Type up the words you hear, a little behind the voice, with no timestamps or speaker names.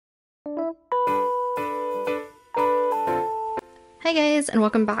Hi guys, and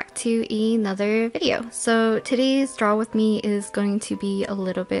welcome back to another video. So today's draw with me is going to be a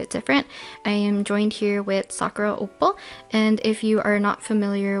little bit different. I am joined here with SakuraOpal, and if you are not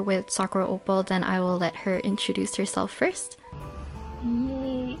familiar with SakuraOpal, then I will let her introduce herself first.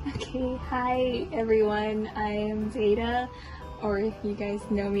 Yay! Okay, hi everyone, I am Veda, or if you guys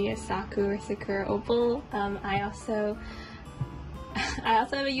know me as Saku or SakuraOpal. I also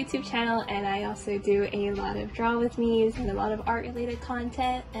have a YouTube channel, and I also do a lot of draw with me's and a lot of art related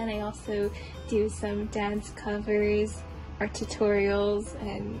content, and I also do some dance covers, art tutorials,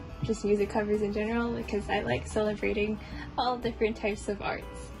 and just music covers in general because I like celebrating all different types of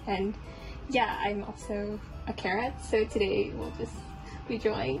arts. And yeah, I'm also a carrot, so today we'll just be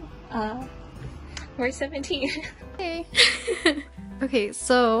drawing. We're 17. Hey! Okay,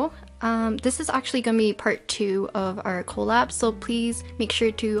 so this is actually gonna be part 2 of our collab, so please make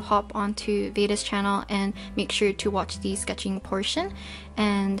sure to hop onto Veda's channel and make sure to watch the sketching portion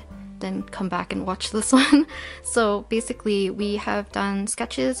and then come back and watch this one. So basically we have done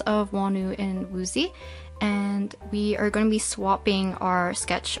sketches of Wonwoo and Woozi, and we are going to be swapping our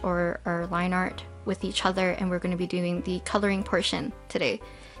sketch or our line art with each other, and we're going to be doing the coloring portion today.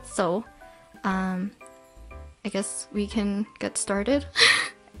 So I guess we can get started.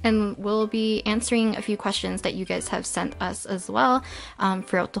 And we'll be answering a few questions that you guys have sent us as well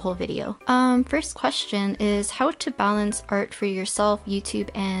throughout the whole video. First question is how to balance art for yourself, YouTube,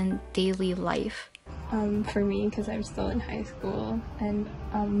 and daily life. For me, because I'm still in high school, and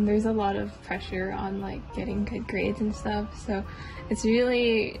there's a lot of pressure on like getting good grades and stuff, so it's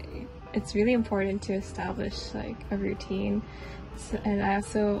really important to establish like a routine. And I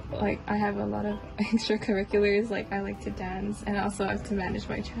also I have a lot of extracurriculars, like I like to dance, and I also have to manage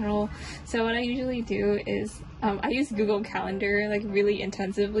my channel. So what I usually do is I use Google Calendar like really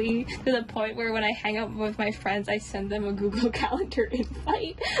intensively, to the point where when I hang out with my friends I send them a Google Calendar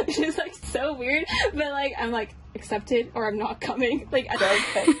invite, which is like so weird, but like I'm like accepted or I'm not coming, like I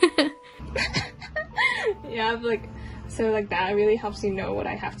don't yeah, like so like that really helps you know what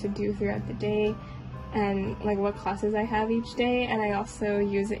I have to do throughout the day and like what classes I have each day. And I also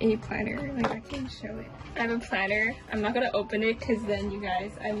use a planner, like I can show it. I have a planner. I'm not gonna open it because then you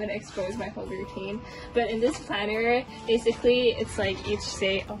guys, I'm gonna expose my whole routine. But in this planner, basically it's like each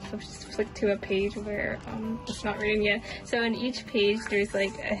day, I'll just flick to a page where it's not written yet. So in each page there's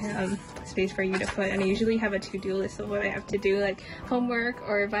like a space for you to put, and I usually have a to-do list of what I have to do, like homework,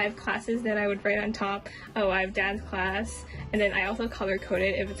 or if I have classes then I would write on top, oh I have dance class, and then I also color code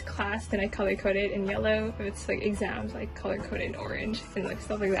it. If it's class then I color code it in yellow, if it's like exams like color code it in orange, and like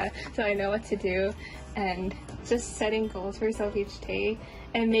stuff like that, so I know what to do. And just setting goals for yourself each day,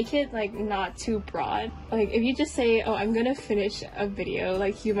 and make it like not too broad. Like if you just say, oh I'm gonna finish a video,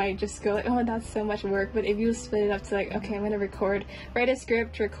 like you might just go like, oh that's so much work. But if you split it up to like, okay I'm gonna write a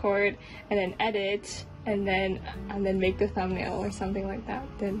script, record, and then edit, and then make the thumbnail or something like that,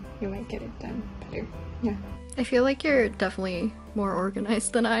 then you might get it done better. Yeah, I feel like you're definitely more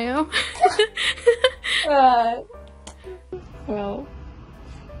organized than I am. Well,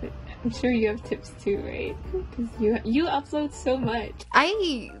 I'm sure you have tips too, right? Because you upload so much.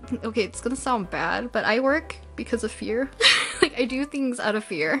 Okay, it's gonna sound bad, but I work because of fear. Like, I do things out of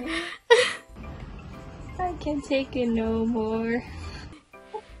fear. I can't take it no more.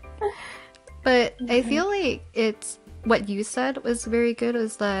 But I feel like it's what you said was very good,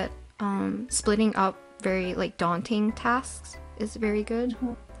 is that splitting up very like daunting tasks is very good.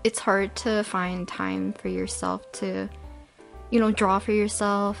 It's hard to find time for yourself to, you know, draw for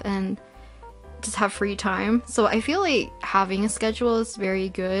yourself and just have free time. So I feel like having a schedule is very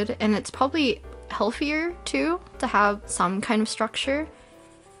good, and it's probably healthier too to have some kind of structure.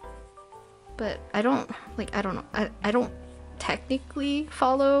 But I don't know. I don't technically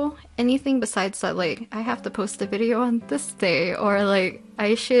follow anything besides that like I have to post a video on this day, or like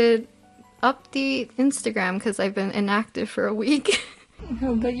I should update Instagram because I've been inactive for a week.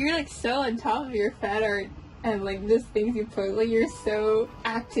 But you're like so on top of your fan art and like just things you post, like you're so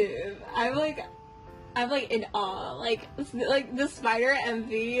active. I'm like in awe. Like the spider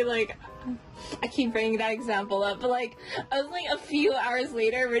MV, like I keep bringing that example up, but like I was like a few hours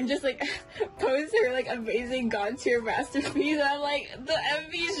later when just like post her like amazing god tier masterpiece, and I'm like, the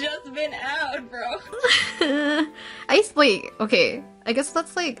MV's just been out, bro. Okay, I guess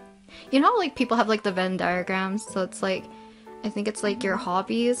that's like, you know, like people have like the Venn diagrams, so it's like I think it's like your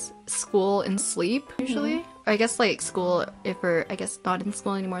hobbies, school, and sleep usually. Or I guess like school, if we're I guess not in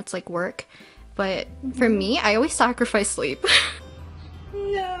school anymore, it's like work. But for me, I always sacrifice sleep.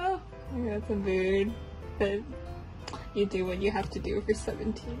 Yeah, that's a mood. But you do what you have to do for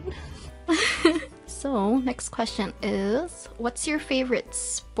 17. So next question is, what's your favorite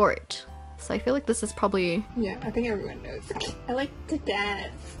sport? So I feel like this is probably... Yeah, I think everyone knows. I like to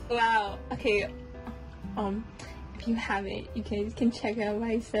dance. Wow. Okay. If you haven't, you guys can check out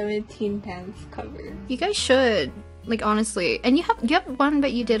my 17 dance cover. You guys should, like, honestly. And you have one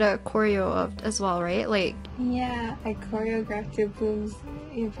that you did a choreo of as well, right? Like... Yeah, I choreographed to Boom's...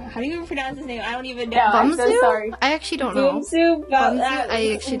 How do you even pronounce his name? I don't even know. Bumzu? I'm so sorry. I actually don't know. Bumzu?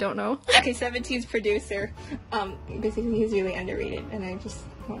 I actually don't know. Okay, 17's producer. Basically he's really underrated, and I just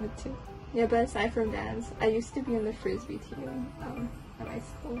wanted to. Yeah, but aside from dance, I used to be on the frisbee team at my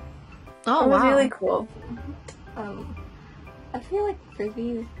school. Oh, It was wow. really cool. I feel like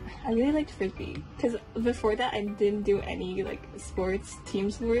frisbee. I really liked frisbee because before that I didn't do any like team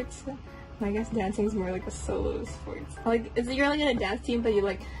sports. And I guess dancing's more like a solo sport. Like you're like in a dance team, but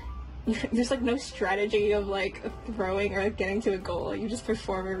there's like no strategy of like throwing or like getting to a goal. You just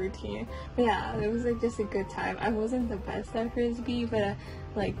perform a routine. But yeah, it was like just a good time. I wasn't the best at frisbee, but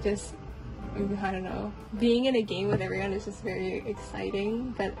like just. I don't know. Being in a game with everyone is just very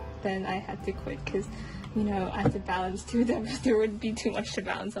exciting, but then I had to quit because, you know, I had to balance two of them. There would be too much to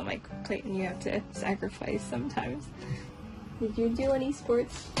balance on my plate, and you have to sacrifice sometimes. Did you do any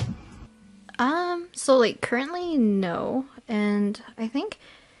sports? So like currently no, and I think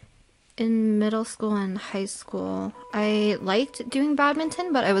in middle school and high school I liked doing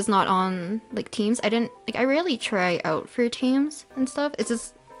badminton, but I was not on like teams. I rarely try out for teams and stuff. It's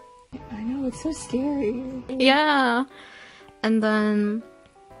just... I know, it's so scary. Yeah. And then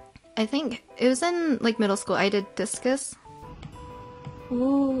I think it was in like middle school I did discus.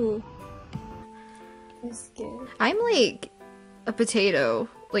 Ooh. Discus. I'm like a potato,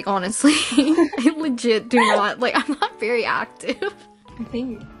 like honestly. I legit do not, like, I'm not very active. I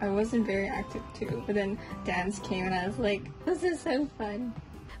think I wasn't very active too, but then dance came and I was like, this is so fun.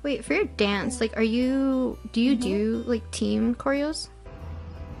 Wait, for your dance, like do you do like team choreos?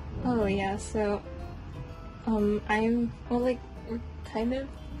 Oh yeah, so we're kind of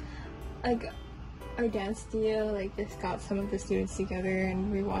like our dance studio like just got some of the students together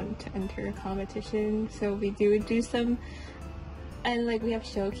and we want to enter a competition, so we do some, and like we have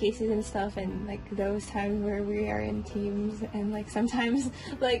showcases and stuff, and like those times where we are in teams, and like sometimes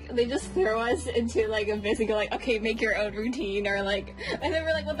like they just throw us into like a basically like, okay, make your own routine, or like, and then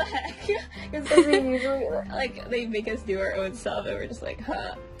we're like, what the heck? Because we usually like they make us do our own stuff and we're just like,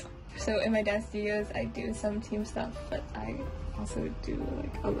 huh. So in my dance studios, I do some team stuff, but I also do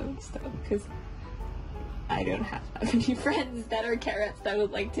like alone stuff because I don't have that many friends that are carrots that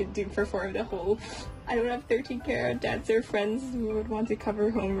would like to perform the whole. I don't have 13 carat dancer friends who would want to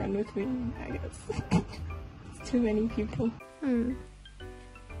cover home run with me. I guess it's too many people.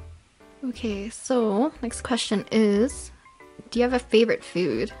 Okay, so next question is, do you have a favorite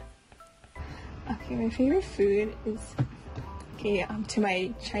food? Okay, my favorite food is. Okay, to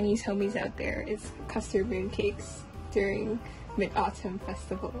my Chinese homies out there, it's custard mooncakes during Mid-Autumn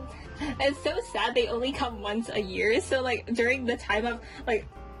Festival. And it's so sad they only come once a year, so like during the time of like,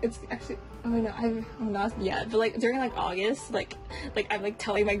 it's actually, oh no, I'm not yet, but like during like August, like I'm like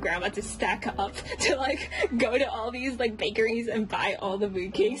telling my grandma to stack up to like go to all these like bakeries and buy all the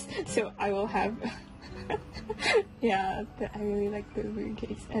mooncakes, so I will have, yeah, I really like the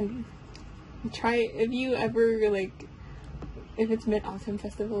mooncakes. And try, if you ever like, if it's Mid-Autumn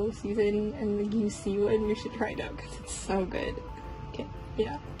Festival season and you see one, you should try it out because it's so good. Okay,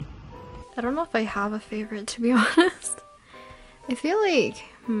 yeah. I don't know if I have a favorite, to be honest. I feel like,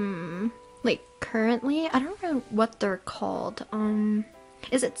 like currently, I don't know what they're called.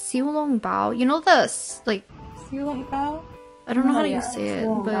 Is it xiulong bao? You know this, like... Xiulong bao? I don't know how you say it,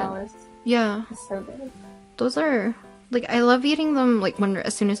 but... Yeah. It's so good. Those are, like, I love eating them, like,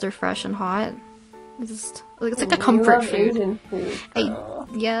 as soon as they're fresh and hot. It's like a comfort food. Asian food.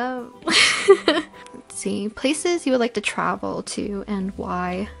 Yeah. Let's see. Places you would like to travel to and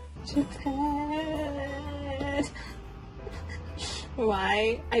why? Japan.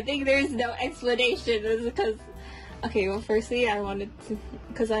 Why? I think there's no explanation. It's because, okay, well, firstly, I wanted to,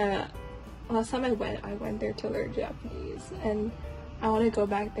 because last time I went there to learn Japanese, and I want to go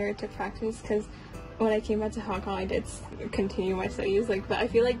back there to practice because when I came back to Hong Kong, I did continue my studies, like, but I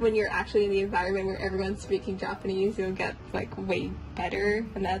feel like when you're actually in the environment where everyone's speaking Japanese, you'll get, like, way better,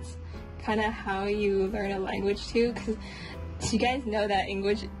 and that's kind of how you learn a language, too, because you guys know that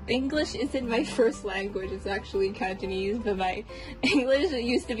English isn't my first language, it's actually Cantonese, but my English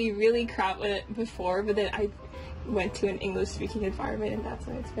used to be really crap with it before, but then I went to an English-speaking environment, and that's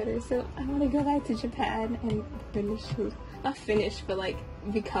why it's better, so I want to go back to Japan and not finish, but, like,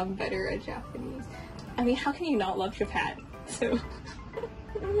 become better at Japanese. I mean, how can you not love Japan? So,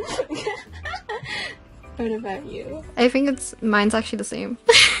 What about you? I think mine's actually the same.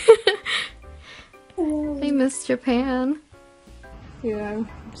 I miss Japan. Yeah, I'm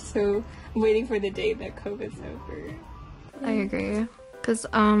so waiting for the day that COVID's over. I agree. Because the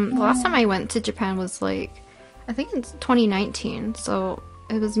last time I went to Japan was like, I think it's 2019. So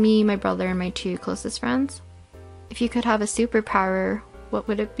it was me, my brother, and my 2 closest friends. If you could have a superpower, what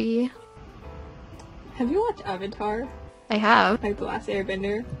would it be? Have you watched Avatar? I have. Like The Last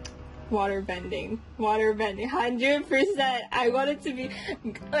Airbender? Water bending, 100%. I wanted to be,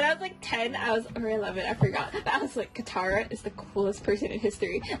 when I was like 10, or 11, I forgot. But I was like, Katara is the coolest person in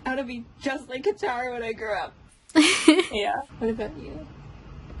history. I want to be just like Katara when I grow up. Yeah. What about you?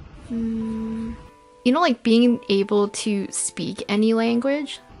 You know, like being able to speak any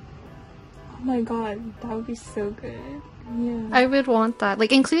language? Oh my god, that would be so good. Yeah. I would want that.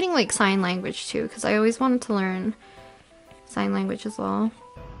 Like, including like sign language too, because I always wanted to learn sign language as well.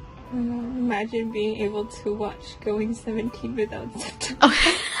 Imagine being able to watch Going 17 without subtitles.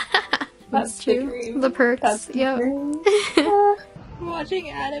 That's the true. dream. The perks. That's the Yep. dream. Watching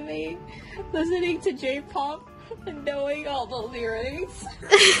anime, listening to J-pop, and knowing all the lyrics.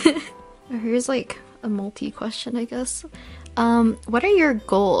 Here's like a multi-question, I guess. What are your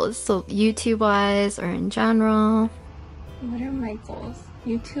goals? So YouTube-wise or in general? What are my goals?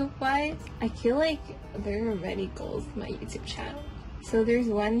 YouTube-wise, I feel like there are many goals in my YouTube channel. So there's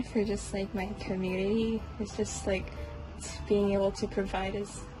one for just like my community. It's just like being able to provide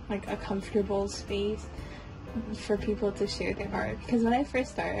us like a comfortable space for people to share their art. Because when I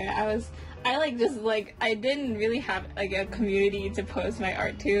first started, I didn't really have like a community to post my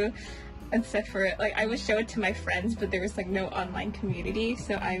art to, except for like I would show it to my friends, but there was like no online community.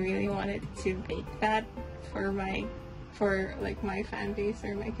 So I really wanted to make that for my fan base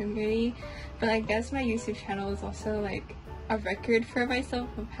or my community. But I guess my YouTube channel is also like a record for myself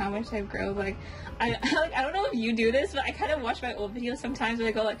of how much I've grown. Like I don't know if you do this, but I kind of watch my old videos sometimes and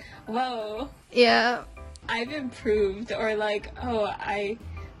I go like, whoa, Yeah. I've improved, or like, oh,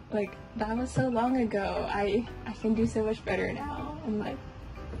 that was so long ago, I can do so much better now. And like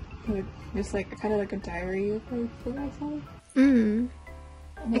just like kind of like a diary for myself.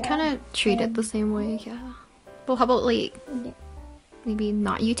 I kind of treat it the same way, yeah. Well, how about like maybe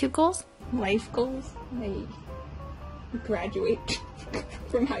not YouTube goals? Life goals? Graduate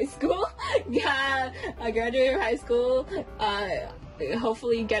from high school. Yeah, I graduate from high school.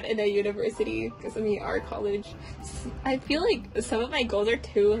 Hopefully get in a university, because our college. I feel like some of my goals are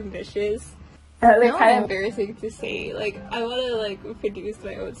too ambitious. They're kind of embarrassing to say. Like, I want to like produce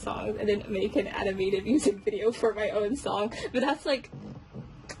my own song and then make an animated music video for my own song, but that's like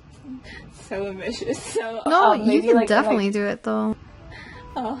so ambitious. So No, you can like, definitely do it though.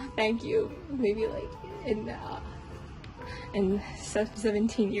 Oh, thank you. Maybe like in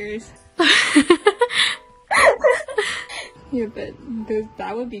 17 years. Yeah, but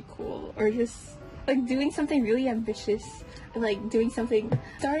that would be cool. Or just like doing something really ambitious, like starting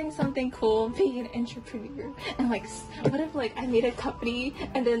something cool, being an entrepreneur, and like what if like I made a company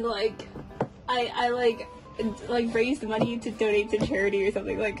and then like I raised money to donate to charity or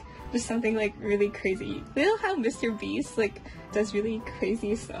something, like just something like really crazy. You know how Mr. Beast like does really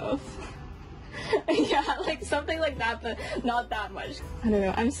crazy stuff? Yeah, like something like that, but not that much. I don't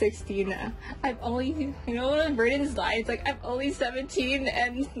know, I'm 16 now. I'm only, you know what Verdon's line? It's like, I'm only 17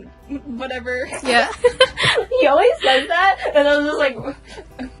 and whatever. Yeah. He always says that, and I was just like,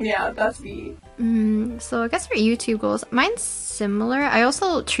 yeah, that's me. So I guess for YouTube goals, mine's similar. I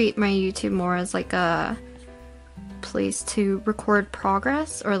also treat my YouTube more as like a place to record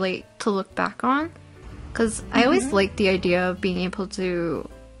progress or like to look back on. Because I always like the idea of being able to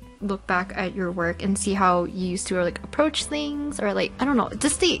look back at your work and see how you used to like approach things, or like I don't know,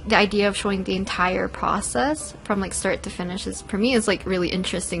 just the idea of showing the entire process from like start to finish is for me is like really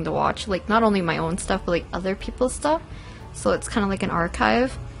interesting to watch, like not only my own stuff but like other people's stuff. So it's kind of like an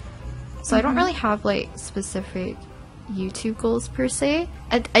archive. So I don't really have like specific YouTube goals per se.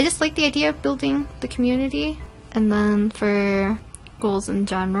 I just like the idea of building the community. And then for goals in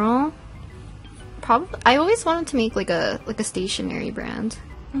general, probably I always wanted to make like a stationery brand.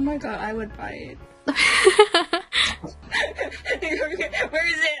 Oh my god, I would buy it. Where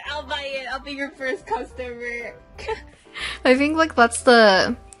is it? I'll buy it. I'll be your first customer. I think like that's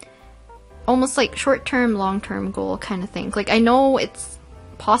the almost like short-term, long-term goal kind of thing. Like I know it's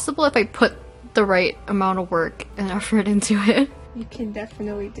possible if I put the right amount of work and effort into it. You can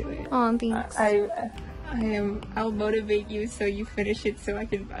definitely do it. Oh, thanks. I'll motivate you so you finish it so I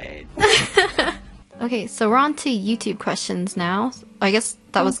can buy it. Okay, so we're on to YouTube questions now. I guess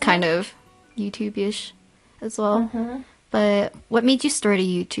that was kind of YouTube-ish as well. But what made you start a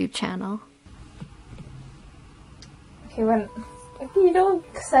YouTube channel? Okay, when, you know,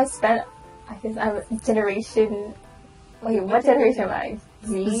 because I spent, I guess I'm generation, wait, what generation am I?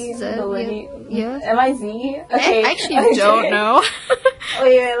 Z? Yeah. Am I Z? Okay. I actually don't know.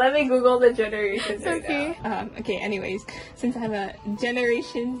 Wait, let me Google the generations right Okay. now. Okay, anyways, since I'm a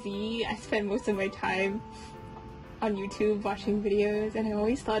Generation Z, I spend most of my time on YouTube watching videos, and I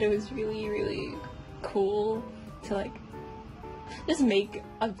always thought it was really, really cool to like just make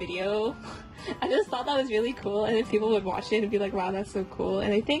a video. I just thought that was really cool, and then people would watch it and be like, wow, that's so cool.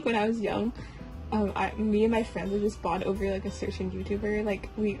 And I think when I was young, me and my friends would just bond over like a certain YouTuber. Like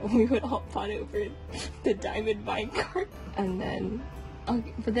we would all bond over the diamond minecart, and then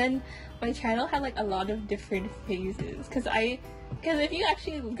but then my channel had like a lot of different phases because if you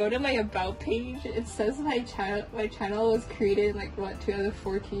actually go to my about page, it says my channel was created in like what,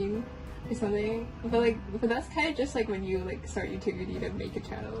 2014 or something. But that's kind of just like when you like start YouTube, you need to make a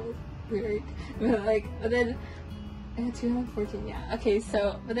channel, right? But then 2014, yeah. Okay,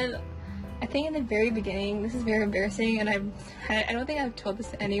 so but then I think in the very beginning, this is very embarrassing, and I don't think I've told this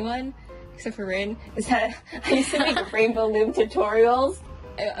to anyone except for Rin, is that I used to make rainbow loom tutorials.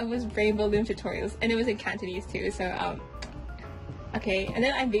 It was rainbow loom tutorials, and it was in Cantonese too. So okay, and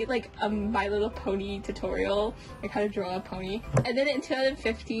then I made like a My Little Pony tutorial, like how to draw a pony. And then in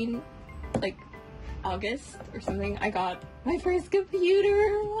 2015, like August or something, I got my first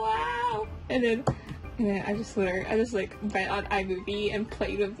computer. Wow! And then I just went on iMovie and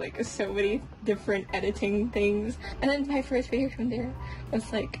played with like so many different editing things. And then my first video from there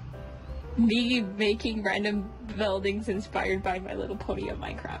was like me making random buildings inspired by My Little Pony of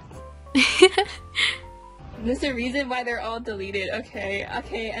Minecraft. There's a reason why they're all deleted. Okay,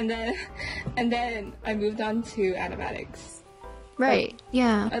 and then I moved on to animatics. Right.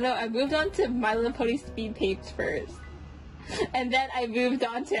 Yeah. Oh no, I moved on to My Little Pony speed paints first. And then I moved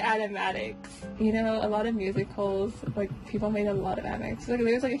on to animatics. You know, a lot of musicals, like, people made a lot of animatics. Like,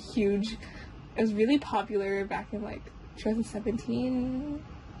 there was, like, it was really popular back in, like,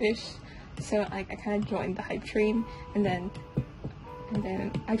 2017-ish. So, like, I kind of joined the hype train, and then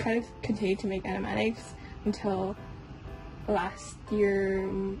I kind of continued to make animatics until last year.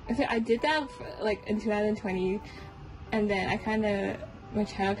 I did that, like, in 2020, and then my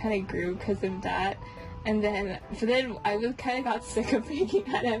channel kind of grew because of that. But then I kind of got sick of making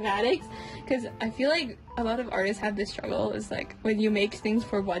animatics, because I feel like a lot of artists have this struggle, is like when you make things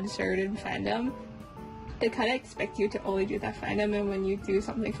for one certain fandom, they kind of expect you to only do that fandom, and when you do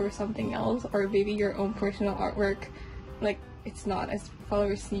something for something else, or maybe your own personal artwork, like it's not as well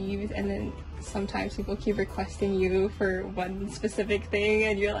received, and then sometimes people keep requesting you for one specific thing,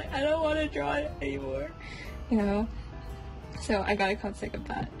 and you're like, I don't want to draw it anymore, you know? So I got sick of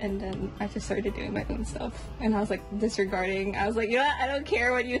that, and then I just started doing my own stuff, and I was like disregarding. I was like, you know what? I don't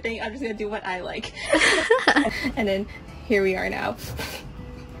care what you think. I'm just gonna do what I like. And then here we are now.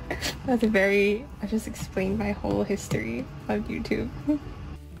 I just explained my whole history of YouTube.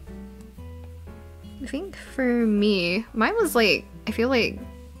 I think for me, mine was like, I feel like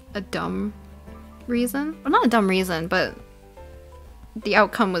a dumb reason. Well, not a dumb reason, but the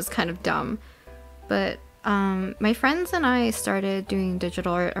outcome was kind of dumb. But my friends and I started doing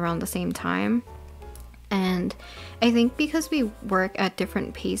digital art around the same time, and I think because we work at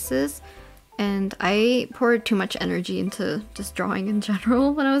different paces, and I poured too much energy into just drawing in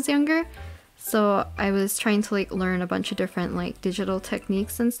general when I was younger, so I was trying to like learn a bunch of different like digital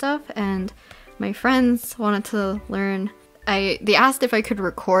techniques and stuff, and my friends wanted to learn. They asked if I could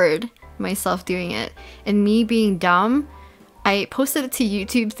record myself doing it, and me being dumb, I posted it to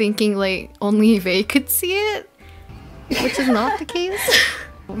YouTube thinking like only they could see it, which is not the case.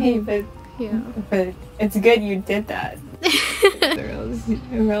 Hey, but it's good you did that.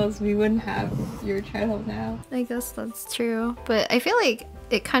 or else we wouldn't have your channel now. I guess that's true, but I feel like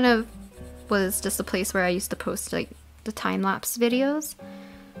it kind of was just a place where I used to post like the time-lapse videos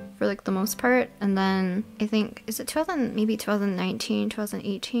for like the most part, and then I think, is it maybe 2019,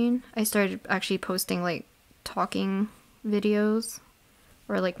 2018, I started actually posting like talking videos,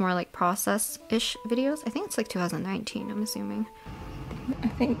 or like more like process-ish videos. I think it's like 2019, I'm assuming. I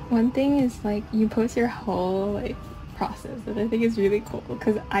think one thing is like you post your whole like process, and I think it's really cool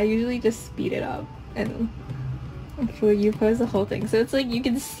because I usually just speed it up, and actually you post the whole thing, so it's like you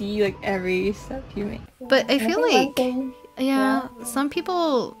can see like every step you make. But I feel like yeah, some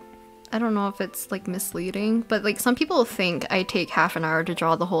people, I don't know if it's like misleading, but like some people think I take half an hour to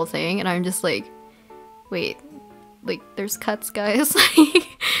draw the whole thing, and I'm just like, wait, like there's cuts, guys.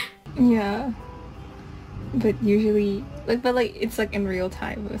 Yeah, but usually but it's like in real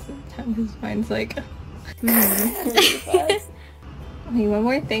time most of the time, because mine's like really fast. Okay, one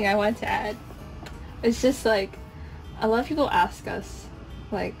more thing I want to add, it's just like a lot of people ask us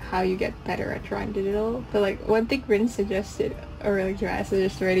like how you get better at drawing digital, but like one thing Rin suggested, or like Joanna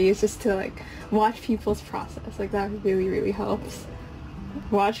suggested already, is just to like watch people's process. Like that really helps.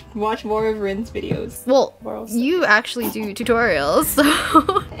 Watch more of Rin's videos. Well, you actually do tutorials, so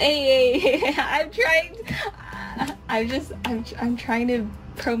hey, I'm trying to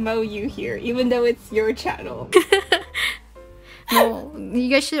promote you here, even though it's your channel. No, you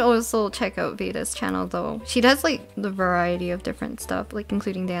guys should also check out Veda's channel though. She does like the variety of different stuff, like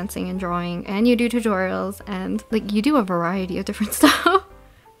including dancing and drawing, and you do tutorials, and like you do a variety of different stuff.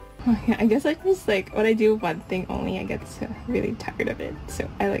 I guess I just like when I do one thing only, I get so really tired of it. So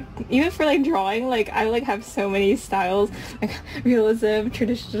I like, even for like drawing, like I like have so many styles, like realism,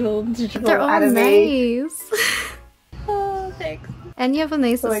 traditional, digital, they're all anime. nice. Oh, thanks. And you have a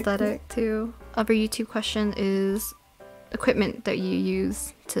nice aesthetic too. Our YouTube question is equipment that you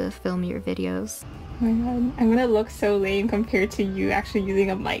use to film your videos. Oh my god, I'm gonna look so lame compared to you actually using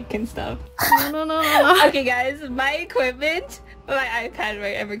a mic and stuff. No. Okay guys, my equipment, my iPad,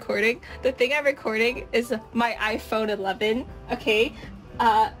 right, I'm recording. The thing I'm recording is my iPhone 11, okay?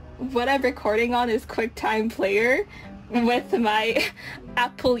 What I'm recording on is QuickTime Player with my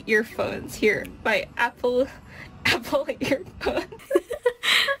Apple earphones. Here, my Apple earphones.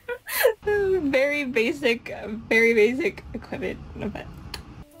 very basic equipment, but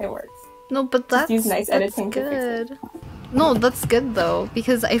it works. No, but that's, use nice that's editing to fix good. No, that's good though,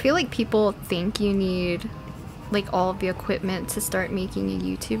 because I feel like people think you need like all of the equipment to start making a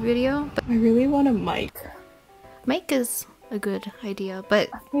YouTube video. But I really want a mic. mic is a good idea, but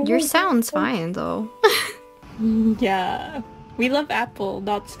your sound's fine though. Yeah. We love Apple,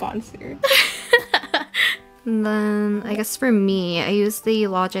 not sponsored. And then I guess for me, I use the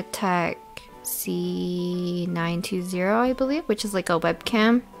Logitech C920, I believe, which is like a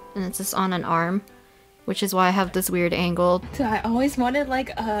webcam, and it's just on an arm, which is why I have this weird angle. So I always wanted like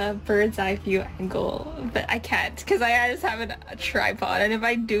a bird's eye view angle, but I can't because I just have a tripod, and if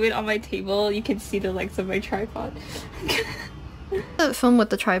I do it on my table, you can see the legs of my tripod. I film with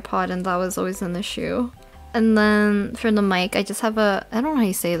the tripod, and that was always an issue. And then for the mic, I just have a, I don't know how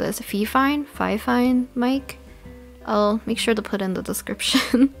you say this, Fifine mic. I'll make sure to put in the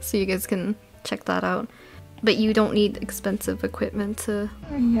description so you guys can check that out. But you don't need expensive equipment to...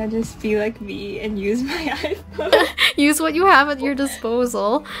 Yeah, just be like me and use my iPhone. Use what you have at your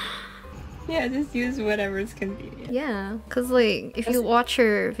disposal. Yeah, just use whatever's convenient. Yeah, because like, if you watch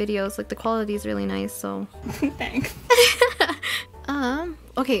your videos, like the quality is really nice, so... Thanks.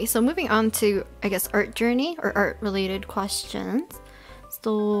 Okay, so moving on to, I guess, art journey or art related questions.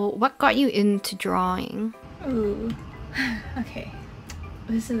 So, what got you into drawing? Ooh. Okay.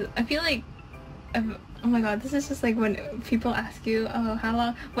 I feel like, oh my god, this is just like when people ask you, oh, how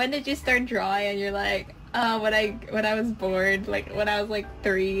long, when did you start drawing? And you're like, oh, when I was bored, like when I was like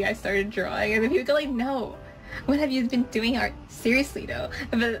 3, I started drawing. And then people go like, no, when have you been doing art? Seriously though.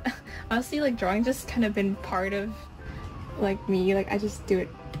 But honestly, like drawing just kind of been part of like me. Like I just do it,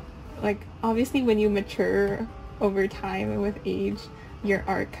 like obviously when you mature over time and with age, your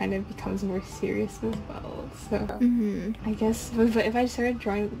art kind of becomes more serious as well. So I guess if I started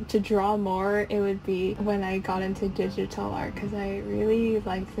to draw more, it would be when I got into digital art, because I really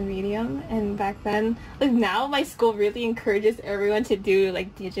liked the medium. And back then, like now my school really encourages everyone to do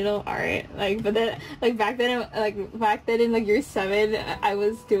like digital art, like, but then like back then in like year 7 I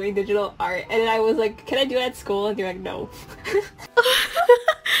was doing digital art, and then I was like, can I do it at school? And they're like, no.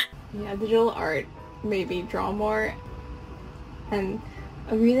 Yeah, digital art made me draw more. And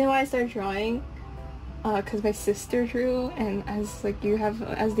a reason why I started drawing, because my sister drew, and as like you have,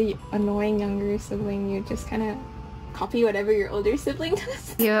 as the annoying younger sibling, you just kind of copy whatever your older sibling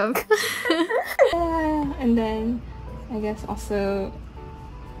does. Yeah. Yeah. And then I guess also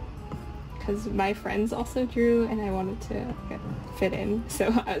because my friends also drew, and I wanted to fit in,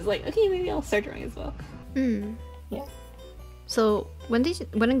 so I was like, okay, maybe I'll start drawing as well. Yeah. So when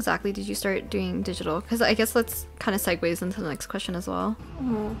exactly did you start doing digital? Because I guess that's kind of segues into the next question as well.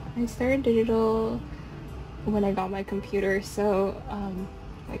 I started digital when I got my computer, so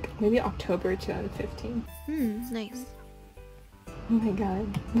like maybe October 2015. Nice. Oh my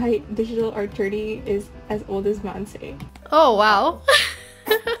god, my digital art journey is as old as Mansei. Oh wow.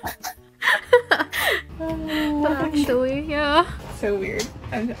 Actually, yeah. So weird.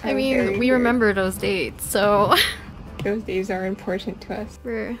 I mean, we remember those dates, so... Those days are important to us.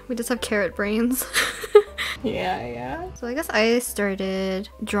 We just have carrot brains. Yeah. So I guess I started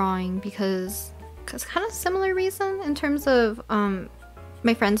drawing because kind of similar reason in terms of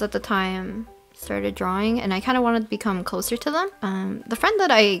my friends at the time started drawing, and I kind of wanted to become closer to them. The friend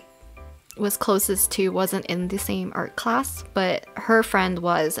that I was closest to wasn't in the same art class, but her friend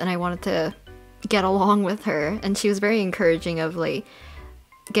was, and I wanted to get along with her, and she was very encouraging of like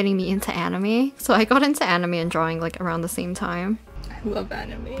getting me into anime. So I got into anime and drawing like around the same time. I love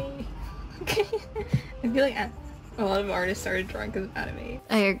anime. I feel like a lot of artists started drawing because of anime.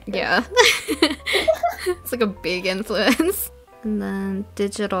 Yeah. It's like a big influence. And then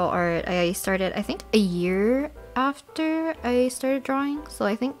digital art, I started I think a year after I started drawing. So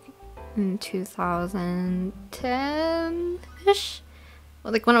I think in 2010-ish.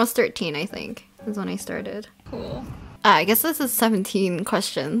 Well, like when I was 13, I think, is when I started. Cool. I guess this is 17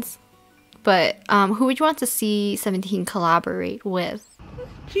 questions. But who would you want to see 17 collaborate with?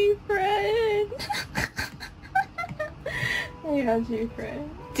 G-Friend! Yeah, G-Friend.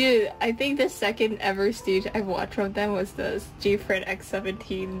 Dude, I think the second ever stage I've watched from them was the G-Friend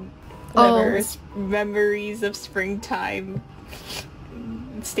X17 Memories of Springtime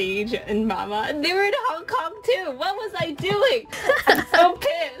stage in Mama. And they were in Hong Kong too! What was I doing? I'm so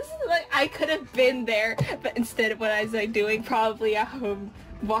pissed! Like, I could have been there, but instead what was I doing? Probably at home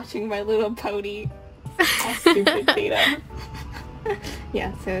watching My Little Pony. How stupid data.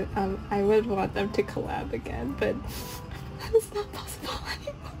 Yeah, so I would want them to collab again, but it's not possible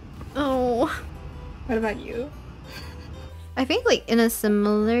anymore. Oh. What about you? I think like in a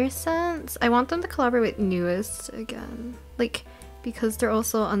similar sense, I want them to collaborate with Newest again. Like, because they're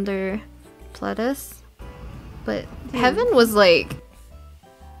also under Pledis. But Heaven was like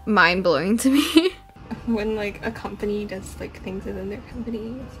mind-blowing to me. When like a company does like things within their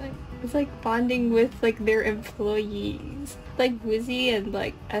company, it's like bonding with like their employees. Like Woozi and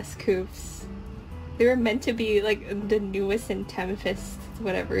like S-Coops. They were meant to be like the Newest and Tempest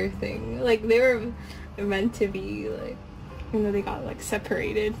whatever thing. Like they were meant to be like, you know, they got like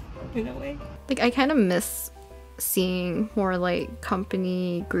separated in a way. Like I kind of miss seeing more like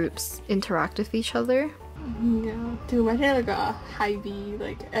company groups interact with each other. Yeah, dude, imagine like a Hy-Vee,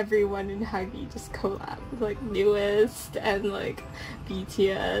 like everyone in Hy-Vee just collab with like Newest and like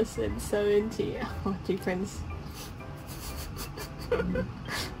BTS and 70. Oh, G-Friends.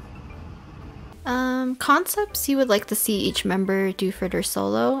 Concepts you would like to see each member do for their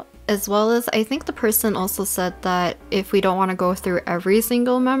solo, as well as I think the person also said that if we don't want to go through every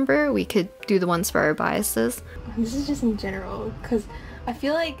single member, we could do the ones for our biases. This is just in general, because I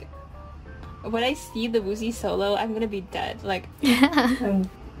feel like when I see the Woozi solo, I'm gonna be dead. Like, I'm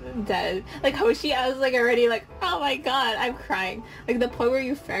dead. Like Hoshi, I was like already like, oh my god, I'm crying. Like the point where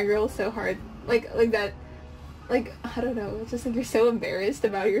you fangirl so hard, like that. Like, I don't know, it's just like you're so embarrassed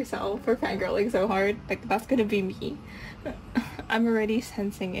about yourself for fangirling so hard. Like, that's gonna be me. I'm already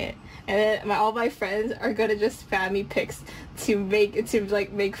sensing it. And then all my friends are gonna just spam me pics to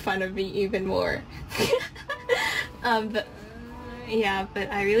make fun of me even more. But yeah, but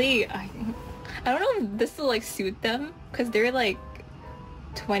I don't know if this will like suit them, because they're like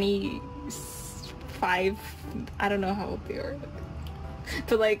 25, I don't know how old they are.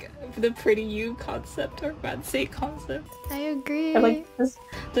 But like the pretty you concept or Mansei concept. I agree. I like this,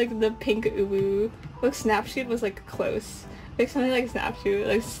 like the pink uwu. Like Snapshoot was like close. Like something like Snapshoot.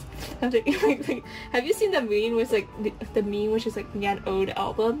 Like something like have you seen the meme was like the meme which is like an ode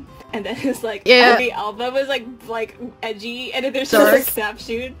album, and then it's like every album was like edgy, and then there's just like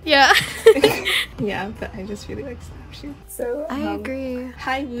Snapshoot. Yeah. Yeah, but I just really like Snapshoot. So I agree.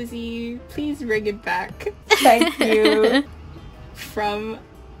 Hi Woozi, please bring it back. Thank you. From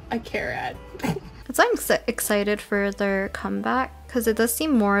a carrot. So I'm excited for their comeback, because it does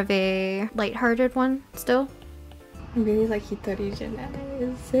seem more of a lighthearted one still. I really like Hitori Jana.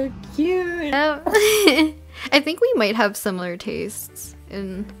 It's so cute. I think we might have similar tastes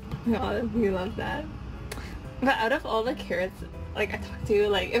in... Oh, we love that. But out of all the carrots like I talked to,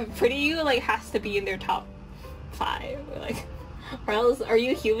 like if Pretty You like has to be in their top 5, like, or else are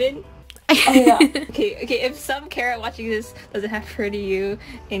you human? Oh yeah. Okay, if some carrot watching this doesn't have Pretty You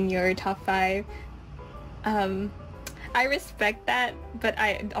in your top 5, I respect that, but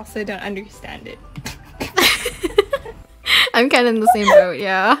I also don't understand it. I'm kind of in the same boat,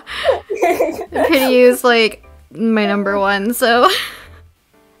 yeah. Pretty You's like my number 1, so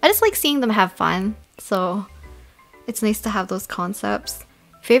I just like seeing them have fun, so it's nice to have those concepts.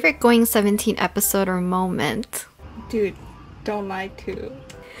 Favorite Going 17 episode or moment? Dude, don't lie to.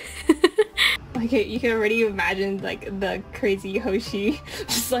 Okay, you can already imagine like the crazy Hoshi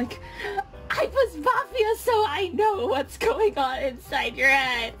just like, I was Mafia, so I know what's going on inside your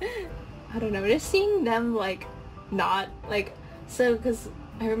head. I don't know, just seeing them like not like, so because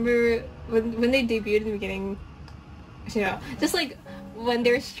I remember when they debuted in the beginning, you know, just like when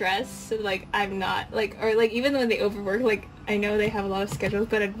they're stressed, like I'm not like, or like even when they overwork, like I know they have a lot of schedules,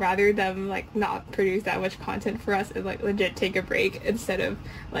 but I'd rather them like not produce that much content for us and like legit take a break instead of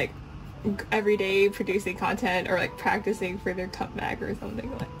like every day producing content or like practicing for their comeback or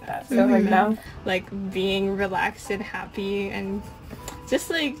something like that. So like now, like being relaxed and happy and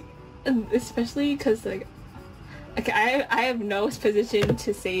just like, especially because like, okay, I have no position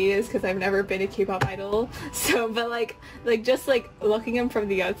to say this because I've never been a K-pop idol. So, but like just like looking at them from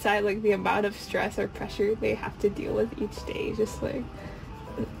the outside, like the amount of stress or pressure they have to deal with each day, just like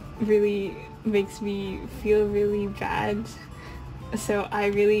really makes me feel really bad. So I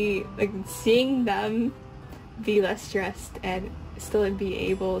really like seeing them be less stressed and still be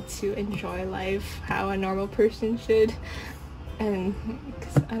able to enjoy life how a normal person should. And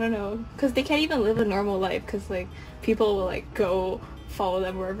cause, I don't know, because they can't even live a normal life because like people will like go follow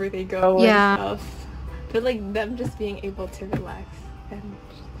them wherever they go and stuff. But like them just being able to relax and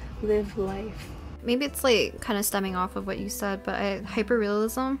live life. Maybe it's like kind of stemming off of what you said, but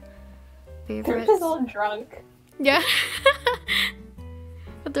hyperrealism they're favorites. just all drunk. Yeah.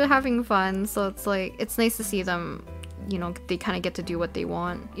 But they're having fun, so it's like it's nice to see them, you know, they kind of get to do what they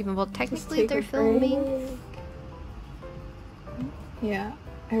want, even though technically they're filming. Yeah,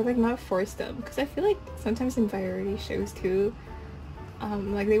 I would like not force them because I feel like sometimes in variety shows too,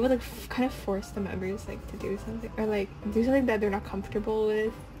 like they would like kind of force the members like to do something or like do something that they're not comfortable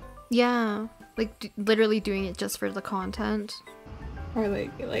with. Yeah, like literally doing it just for the content. Or like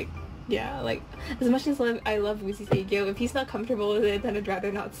yeah, like as much as I love Woozi Seigyo, if he's not comfortable with it, then I'd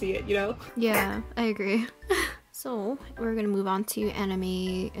rather not see it, you know? Yeah, I agree. So we're gonna move on to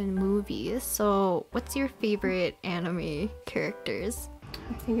anime and movies. So what's your favorite anime characters?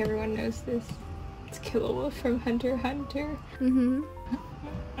 I think everyone knows this. It's Killua from Hunter x Hunter. Mm-hmm.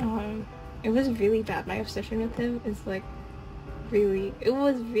 It was really bad. My obsession with him is like really, it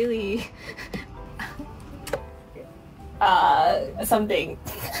was really Something.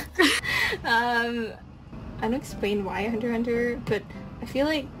 I don't explain why Hunter x Hunter, but I feel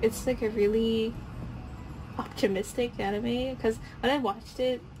like it's like a really optimistic anime because when I watched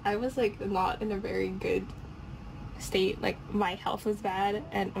it, I was like not in a very good state. Like my health was bad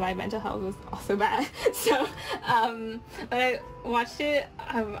and my mental health was also bad. So when I watched it,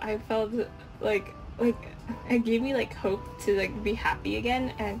 I felt like it gave me like hope to like be happy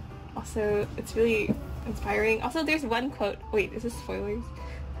again, and also it's really inspiring. Also, there's one quote. Wait, is this spoilers?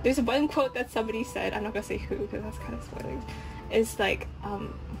 There's one quote that somebody said. I'm not gonna say who because that's kind of spoilers. It's like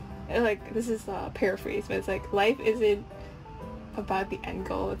this is a paraphrase, but it's like life isn't about the end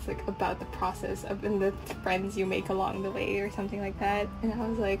goal. It's like about the process of and the friends you make along the way, or something like that. And I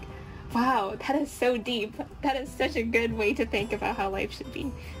was like, wow, that is so deep. That is such a good way to think about how life should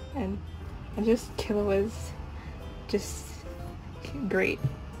be. And just Killa was just great.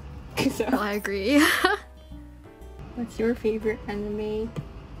 So, I agree. what's your favorite anime?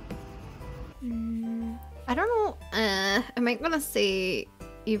 I don't know. Am I gonna say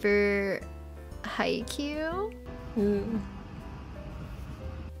either Haikyuu?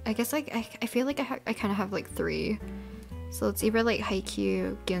 I guess like I feel like I kind of have like three. So it's either like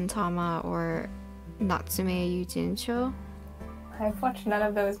Haikyuu, Gintama, or Natsume Yujincho. I've watched none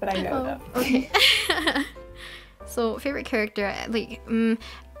of those, but I know them. Okay. So favorite character, like I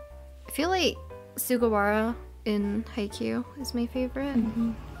feel like Sugawara in Haikyuu is my favorite.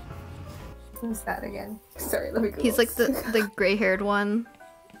 Mm-hmm. Who's that again? Sorry, let me go. He's like the gray-haired one,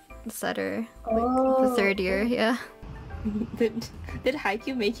 the setter, like the third year. Yeah. Did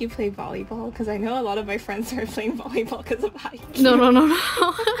Haikyuu make you play volleyball? Because I know a lot of my friends started playing volleyball because of Haikyuu. No.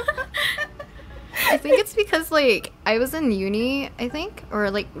 I think it's because like I was in uni, I think,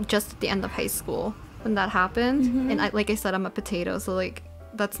 or like just at the end of high school when that happened, and like I said, I'm a potato, so like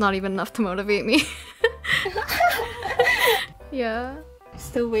that's not even enough to motivate me. Yeah.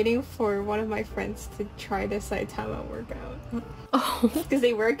 Still waiting for one of my friends to try the Saitama workout. Oh. Because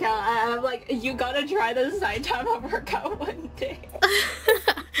they work out, and I'm like, you gotta try the Saitama workout one day.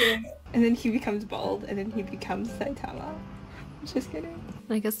 And then he becomes bald, and then he becomes Saitama. Just kidding.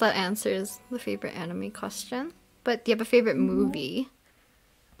 I guess that answers the favorite anime question. But do you have a favorite movie?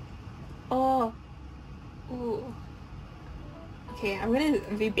 Oh. Ooh. Okay, I'm gonna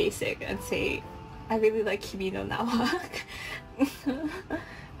be basic and say I really like Kimi no Na wa.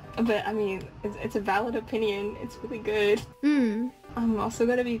 But I mean, it's a valid opinion. It's really good. I'm also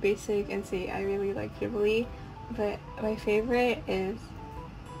gonna be basic and say I really like Ghibli, but my favorite is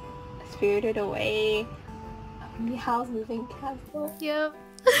Spirited Away, Howl's Moving Castle. Yep.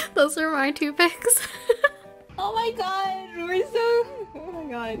 Those are my two picks. Oh my god, we're so... Oh my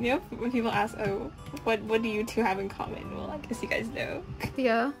god, you know, when people ask, oh, what do you two have in common? Well, I guess you guys know.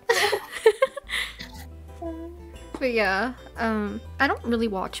 Yeah. But yeah, I don't really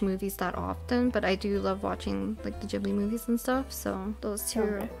watch movies that often, but I do love watching like the Ghibli movies and stuff, so those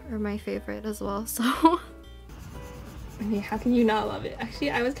two are my favorite as well, so... I mean, how can you not love it?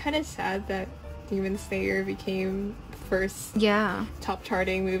 Actually, I was kind of sad that Demon Slayer became first top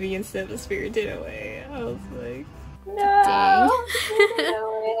charting movie instead of Spirited Away. I was like, No! Dang.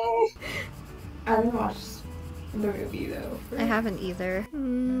 No way. I haven't watched the movie though. I haven't either.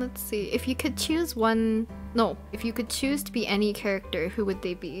 Let's see. If you could choose one... No, if you could choose to be any character, who would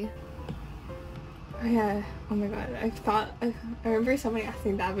they be? oh yeah, oh my god, I remember somebody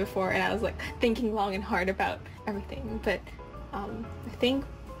asking that before and I was like thinking long and hard about everything, but I think,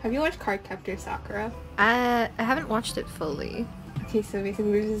 have you watched Cardcaptor Sakura? I haven't watched it fully. Okay, so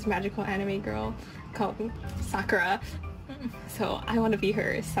basically there's this magical anime girl called Sakura, so I want to be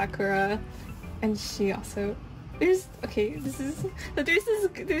her, Sakura, and she also... There's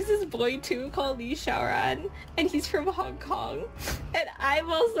this boy too called Lee Xiaoran, and he's from Hong Kong, and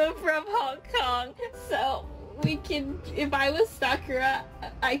I'm also from Hong Kong, so we can, if I was Sakura,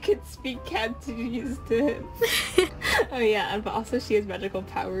 I could speak Cantonese to him. Oh yeah, but also she has magical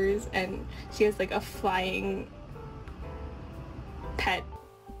powers, and she has like a flying pet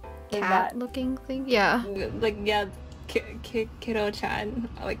Cat looking thing? Yeah. like, yeah, Kiro-chan,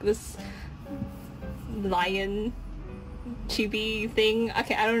 like this lion chibi thing.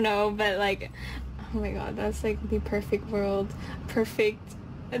 Okay, I don't know, but like, oh my god, that's like the perfect world. Perfect.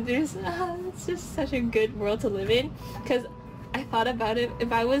 There's it's just such a good world to live in, because I thought about it,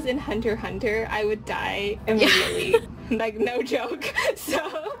 if I was in Hunter x Hunter, I would die immediately. Like, no joke.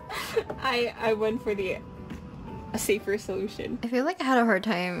 So I went for a safer solution. I feel like I had a hard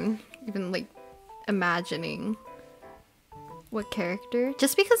time even like imagining what character,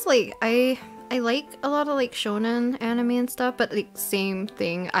 just because like I like a lot of like shonen anime and stuff, but like same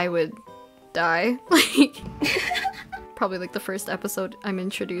thing, I would die. Like probably like the first episode I'm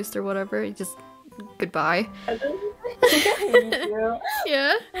introduced or whatever, just goodbye.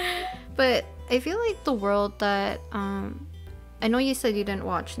 Yeah. But I feel like the world that I know you said you didn't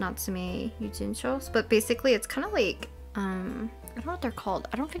watch Natsume Yuujinshou, but basically it's kind of like I don't know what they're called.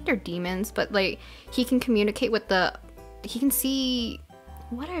 I don't think they're demons, but like he can communicate with he can see,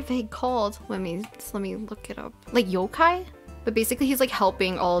 what are they called? Let me look it up. Like yokai? But basically he's like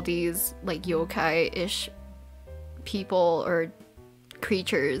helping all these like yokai-ish people or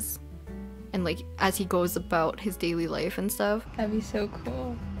creatures, and like as he goes about his daily life and stuff. That'd be so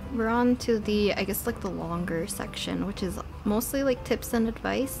cool. We're on to the, I guess, like the longer section, which is mostly like tips and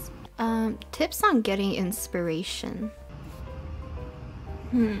advice. Tips on getting inspiration.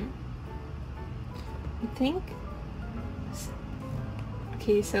 I think...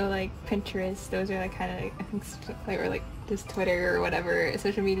 Okay, so like Pinterest, those are like kind of like, I think, like, or like just Twitter or whatever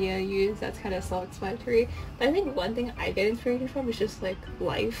social media you use, that's kind of self-explanatory. But I think one thing I get inspiration from is just like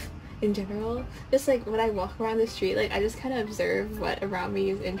life in general. Just like when I walk around the street, like I just kind of observe what around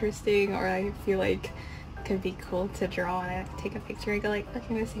me is interesting, or I feel like could be cool to draw, and I take a picture and go like, okay,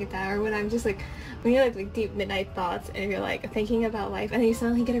 I'm gonna save that. Or when I'm just like, when you're like deep midnight thoughts and you're like thinking about life, and then you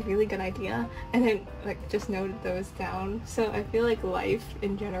suddenly get a really good idea, and then like just note those down. So I feel like life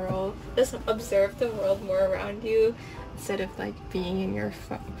in general, just observe the world more around you instead of like being in your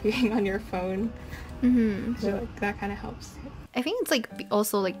being on your phone. So like that kind of helps. I think it's like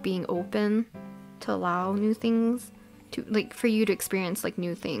also like being open to allow new things, to like for you to experience like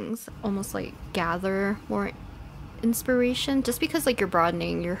new things, almost like gather more inspiration, just because like you're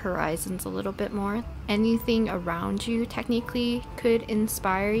broadening your horizons a little bit more. Anything around you technically could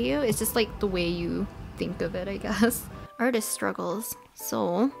inspire you. It's just like the way you think of it, I guess. Artist struggles.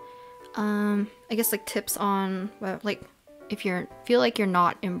 So I guess like tips on, well, like if you feel like you're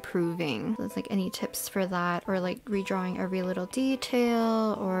not improving, there's like any tips for that, or like redrawing every little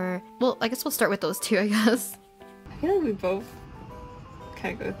detail, or, well, I guess we'll start with those two, I guess. I feel like we both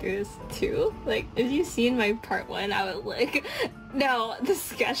kind of go through this too. Like, if you've seen my part 1, I was like, no, the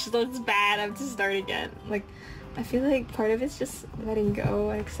sketch looks bad, I have to start again. Like, I feel like part of it's just letting go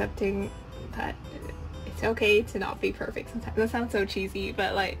and accepting that it's okay to not be perfect sometimes. That sounds so cheesy,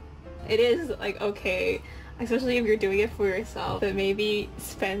 but like, it is like okay, especially if you're doing it for yourself, but maybe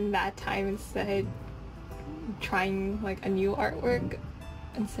spend that time instead trying like a new artwork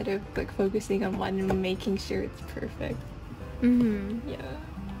instead of like focusing on one and making sure it's perfect. Yeah.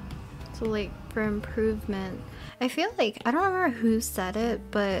 So like for improvement, I feel like, I don't remember who said it,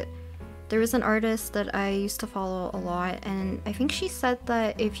 but There was an artist that I used to follow a lot, and I think she said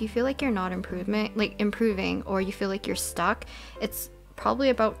that if you feel like you're not improving, or you feel like you're stuck, it's probably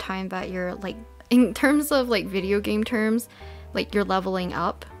about time that you're like, in terms of like video game terms, like you're leveling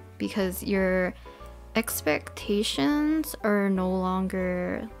up, because your expectations are no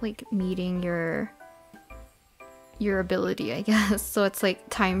longer like meeting your ability, I guess. So it's like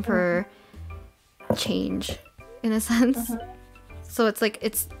time for change in a sense. So it's like,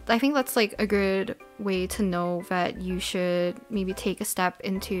 I think that's like a good way to know that you should maybe take a step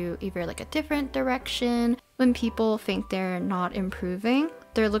into either like a different direction. When people think they're not improving,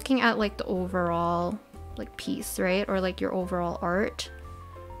 they're looking at like the overall like piece, right? Or like your overall art.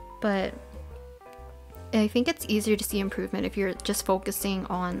 But I think it's easier to see improvement if you're just focusing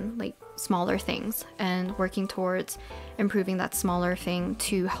on like smaller things and working towards improving that smaller thing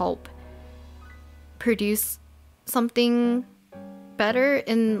to help produce something better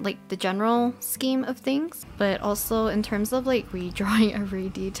in like the general scheme of things. But also in terms of like redrawing every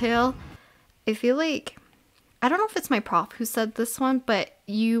detail, I feel like, I don't know if it's my prof who said this one, but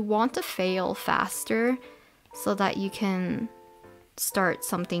you want to fail faster so that you can start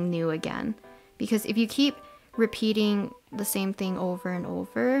something new again. Because if you keep repeating the same thing over and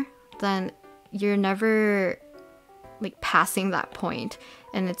over, then you're never like passing that point.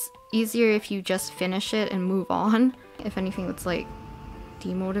 And it's easier if you just finish it and move on. If anything, that's like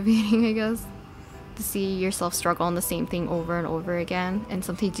demotivating, I guess, to see yourself struggle on the same thing over and over again, and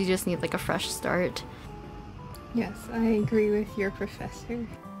sometimes you just need like a fresh start. Yes, I agree with your professor.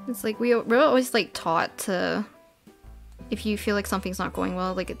 It's like we're always like taught to, if you feel like something's not going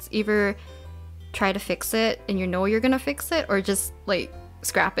well, like it's either try to fix it and you know you're gonna fix it, or just like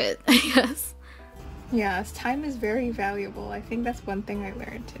scrap it, I guess. Yes, time is very valuable. I think that's one thing I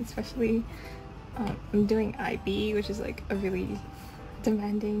learned, especially I'm doing IB, which is like a really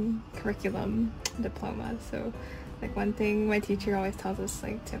demanding curriculum diploma. So like one thing my teacher always tells us,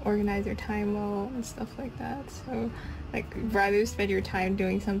 like, to organize your time well and stuff like that. So like rather spend your time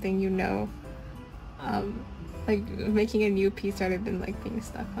doing something you know, like making a new piece rather than like being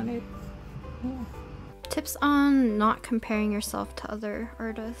stuck on it. Yeah. Tips on not comparing yourself to other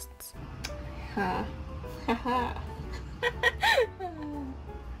artists. Ha. I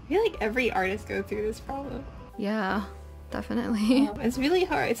feel like every artist goes through this problem. Yeah, definitely. It's really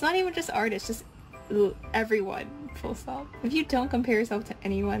hard. It's not even just artists, just everyone, full stop. If you don't compare yourself to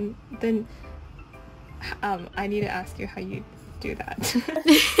anyone, then I need to ask you how you do that.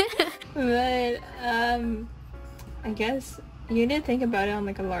 But I guess you need to think about it on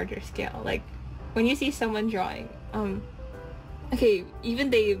like a larger scale. Like when you see someone drawing, okay, even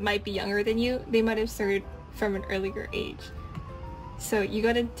they might be younger than you, they might have started from an earlier age. So you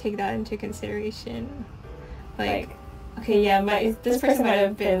gotta take that into consideration. Like, okay, yeah, this person might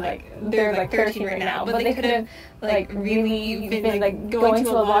have been like, they're like 13 right now, but they could have like really been like going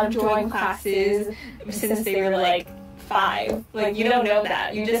to a lot of drawing classes since they were like 5. Like you don't know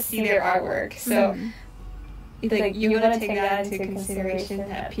that, you just see their artwork. So like you gotta take that into consideration,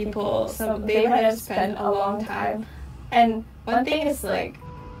 that people, so they might have spent a long time. And one thing is like,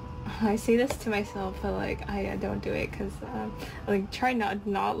 I say this to myself, but like I don't do it, because like try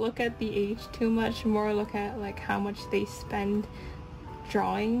not look at the age too much, more look at like how much they spend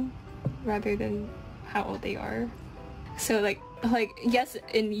drawing rather than how old they are. So like yes,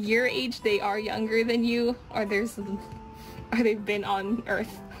 in your age they are younger than you, or they've been on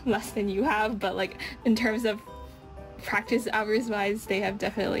Earth less than you have, but like in terms of practice hours wise, they have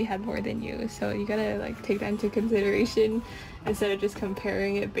definitely had more than you. So you gotta like take that into consideration instead of just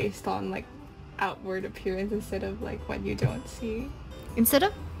comparing it based on like outward appearance instead of like what you don't see. Instead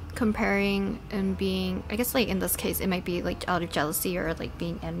of comparing and being, I guess like in this case it might be like out of jealousy or like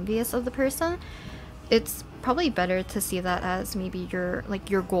being envious of the person, it's probably better to see that as maybe your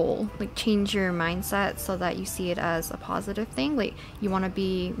goal. Like change your mindset so that you see it as a positive thing. Like you want to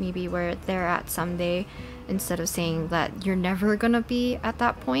be maybe where they're at someday, instead of saying that you're never gonna be at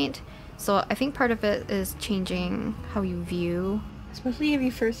that point. So I think part of it is changing how you view. Especially if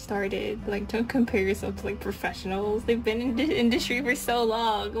you first started, like don't compare yourself to like professionals. They've been in the industry for so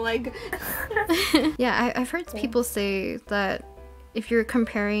long. Like yeah, I've heard people say that if you're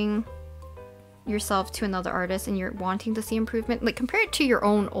comparing yourself to another artist and you're wanting to see improvement, like compare it to your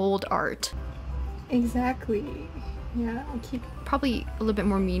own old art. Exactly. Yeah, probably a little bit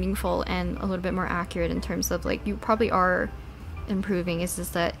more meaningful and a little bit more accurate in terms of like you probably are improving. It's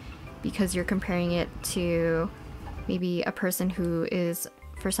just that because you're comparing it to maybe a person who is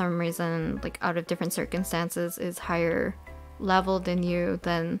for some reason like out of different circumstances is higher level than you,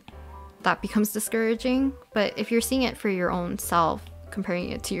 then that becomes discouraging. But if you're seeing it for your own self,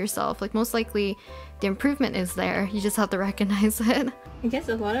 comparing it to yourself. Like most likely the improvement is there, you just have to recognize it. I guess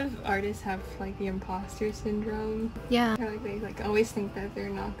a lot of artists have like the imposter syndrome. Yeah. Or, like, they like always think that they're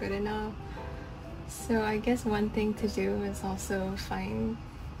not good enough. So I guess one thing to do is also find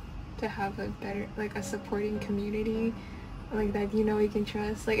to have a better, like a supporting community, like that you know you can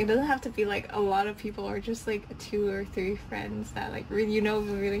trust. Like it doesn't have to be like a lot of people, or just like 2 or 3 friends that like really, you know,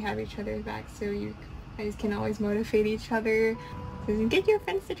 will really have each other's back, so you guys can always motivate each other. So get your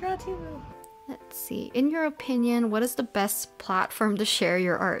friends to draw too. Let's see. In your opinion, what is the best platform to share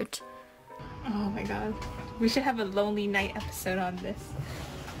your art? Oh my god. We should have a lonely night episode on this.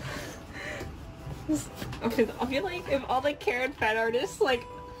 I feel like if all the Karen fan artists like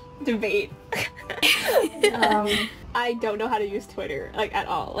debate. I don't know how to use Twitter like at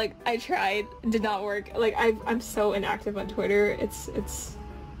all. Like I tried, did not work. Like I'm so inactive on Twitter. It's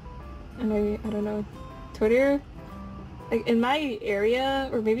and I don't know. Twitter, like in my area,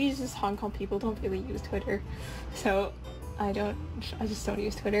 or maybe it's just Hong Kong, people don't really use Twitter, so I just don't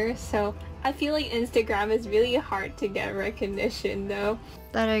use Twitter. So I feel like Instagram is really hard to get recognition though.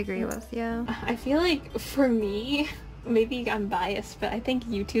 That I agree with, yeah. I feel like for me, maybe I'm biased, but I think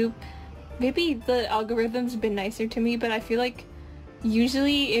YouTube, maybe the algorithm's been nicer to me, but I feel like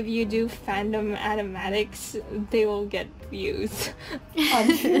usually if you do fandom automatics, they will get views on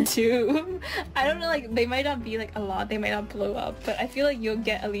YouTube. I don't know, like they might not be like a lot, they might not blow up, but I feel like you'll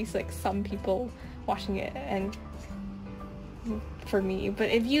get at least like some people watching it, and for me. But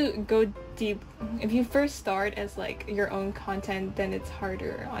if you go deep, if you first start as like your own content, then it's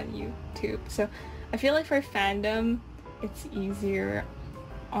harder on YouTube. So I feel like for fandom, it's easier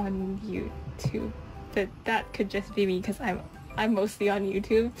on YouTube, but that could just be me because I'm mostly on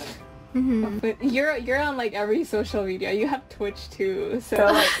YouTube. Mm-hmm. But you're on like every social media. You have Twitch too, so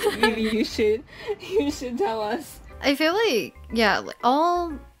like maybe you should tell us. I feel like, yeah, like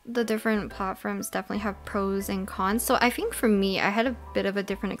all the different platforms definitely have pros and cons. So I think for me, I had a bit of a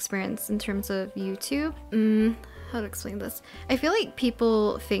different experience in terms of YouTube. How to explain this? I feel like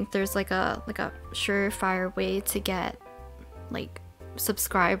people think there's like a surefire way to get like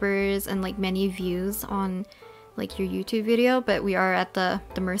subscribers and like many views on like your YouTube video, but we are at the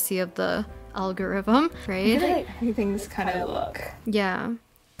mercy of the algorithm, right? I feel like everything's kind of luck. Yeah.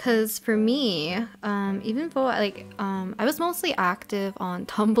 Because for me, even though I was mostly active on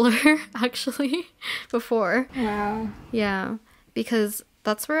Tumblr actually before. Wow. Yeah, because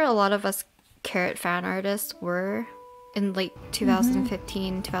that's where a lot of us Carrot fan artists were in like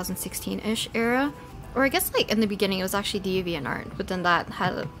 2015, 2016-ish era. Or I guess like in the beginning it was actually DeviantArt, but then that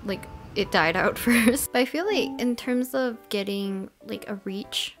had like, it died out first. But I feel like in terms of getting like a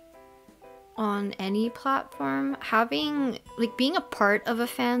reach on any platform, having like being a part of a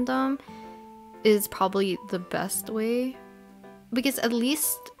fandom is probably the best way, because at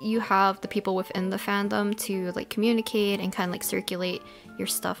least you have the people within the fandom to like communicate and kind of like circulate your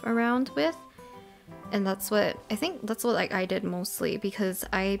stuff around with. And that's what like I did mostly, because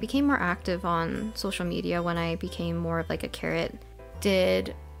I became more active on social media when I became more of like a Carrot.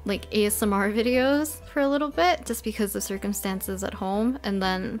 Did like ASMR videos for a little bit just because of circumstances at home, and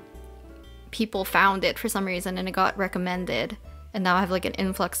then people found it for some reason and it got recommended, and now I have like an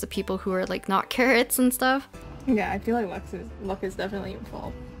influx of people who are like not Carrots and stuff. Yeah, I feel like luck is definitely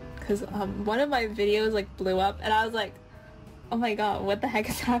involved, because one of my videos like blew up and I was like, oh my god, what the heck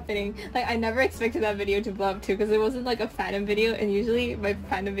is happening? Like I never expected that video to blow up too, because it wasn't like a fandom video, and usually my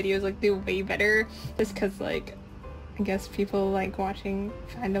fandom videos like do way better just because like I guess people like watching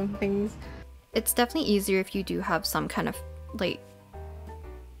fandom things. It's definitely easier if you do have some kind of like,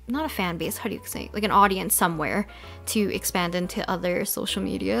 not a fan base, how do you say, like an audience somewhere to expand into other social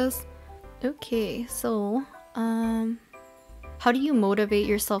medias. Okay, so how do you motivate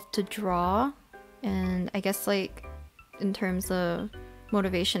yourself to draw? And I guess like in terms of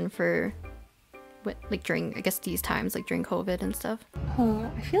motivation for what, like during, I guess these times, like during COVID and stuff.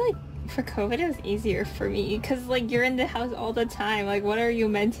 I feel like for COVID it was easier for me, because like you're in the house all the time, like what are you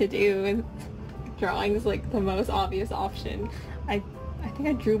meant to do? And drawing is like the most obvious option. I think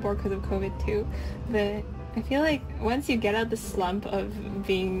I drew more because of COVID too, but I feel like once you get out the slump of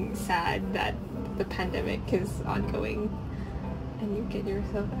being sad that the pandemic is ongoing, and you get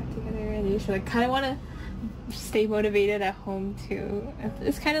yourself back together, and you should like kind of want to stay motivated at home too.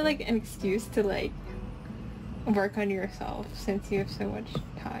 It's kind of like an excuse to like work on yourself since you have so much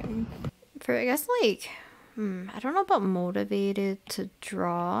time. For I guess like I don't know about motivated to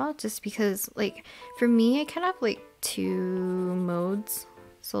draw, just because like for me I kind of have like 2 modes.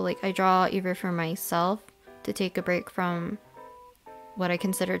 So like I draw either for myself to take a break from what I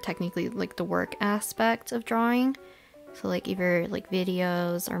consider technically like the work aspect of drawing, So like either like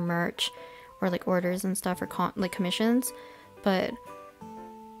videos or merch or like orders and stuff or like commissions. But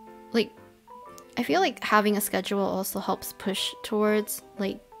like I feel like having a schedule also helps push towards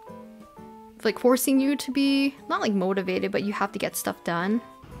like forcing you to be not like motivated, but you have to get stuff done.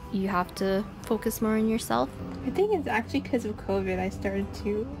 You have to focus more on yourself. I think it's actually because of COVID I started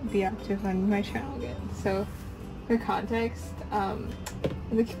to be active on my channel again. So for context,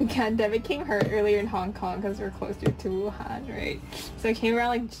 the pandemic came earlier in Hong Kong because we're closer to Wuhan, right? So it came around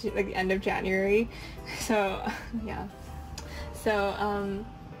like the end of January. So yeah. So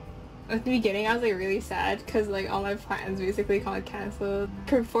at the beginning I was like really sad because like all my plans basically got canceled.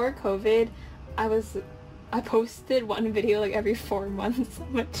 Before COVID, I posted one video like every 4 months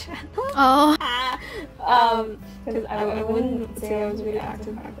on my channel. Oh. Because I wouldn't say I was really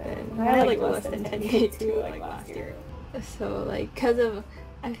active back then. I had like less than 10k too like last year. So like because of,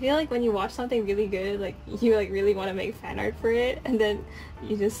 I feel like when you watch something really good, like you like really want to make fan art for it, and then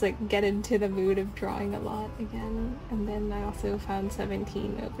you just like get into the mood of drawing a lot again. And then I also found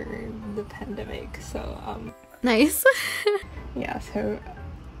 17 over the pandemic. So Nice. yeah, so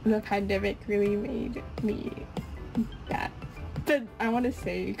the pandemic really made me that. But I want to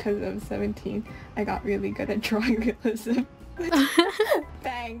say because of 17, I got really good at drawing realism.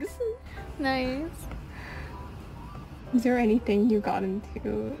 Thanks. Nice. Is there anything you got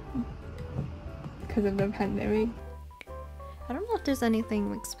into because of the pandemic? I don't know if there's anything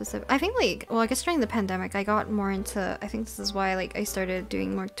like specific. I think like, well, I guess during the pandemic I got more into, I think this is why like I started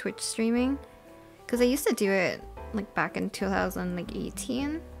doing more Twitch streaming, because I used to do it like back in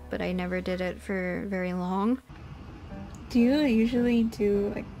 2018, but I never did it for very long. Do you usually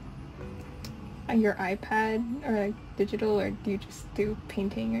do like on your iPad or like digital, or do you just do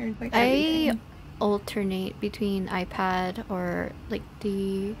painting or like everything? I alternate between iPad or like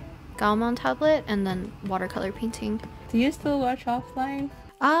the Gaomon tablet and then watercolor painting. Do you still watch offline?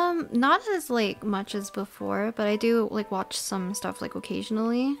 Not as like much as before, but I do like watch some stuff like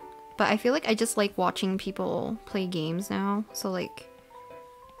occasionally. But I feel like I just like watching people play games now. So like,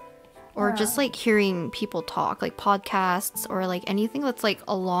 or just like hearing people talk, like podcasts or like anything that's like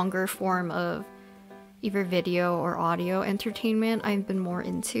a longer form of either video or audio entertainment I've been more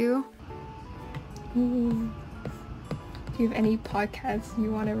into. Ooh. Do you have any podcasts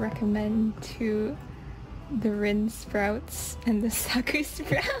you want to recommend to the Rin Sprouts and the Sakura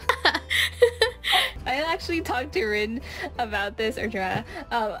Sprouts? I actually talked to Rin about this, or Dra.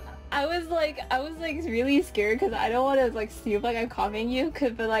 I was like really scared because I don't want to like seem like I'm copying you.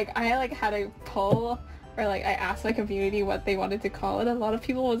 But like I like had a poll, or like I asked my community what they wanted to call it. A lot of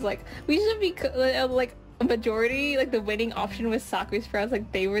people was like, we should be like a majority, like the winning option was Sakura Sprouts.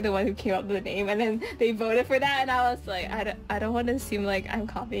 Like they were the one who came up with the name, and then they voted for that. And I was like, I don't want to seem like I'm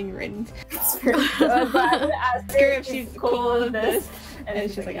copying Rin. So I was ask her if she's cool with this,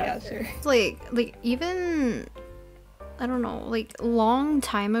 and she's like, yeah, sure. Like even, I don't know, like long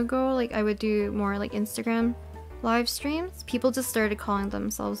time ago, like I would do more like Instagram live streams. People just started calling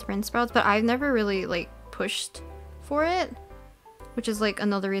themselves Rin Sprouts, but I've never really like pushed for it, which is like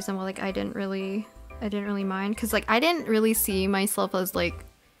another reason why like I didn't really mind, because like I didn't really see myself as like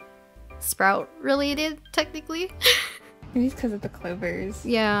sprout related technically. Maybe it's because of the clovers.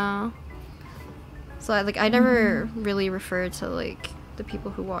 Yeah. So I never really refer to like the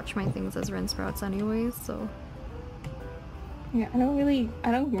people who watch my things as Rin Sprouts anyways, so yeah, I don't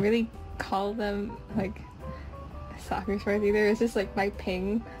really call them like Sakura Sprouts either. It's just like my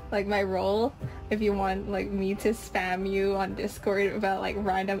ping, like my role, if you want like me to spam you on Discord about like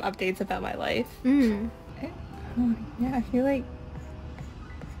random updates about my life. Yeah, I feel like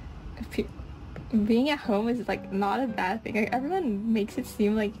being at home is like not a bad thing. Like, everyone makes it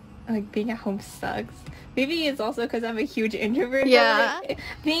seem like being at home sucks. Maybe it's also because I'm a huge introvert. Yeah. But, like,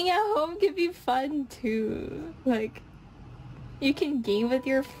 being at home can be fun too. Like, you can game with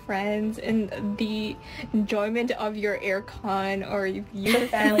your friends and the enjoyment of your aircon, or you use a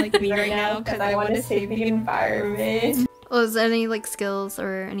fan like me right now because I want to save the environment. Oh, is there any like skills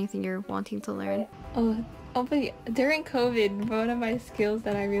or anything you're wanting to learn? Oh, but during COVID, one of my skills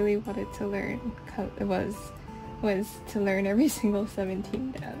that I really wanted to learn was to learn every single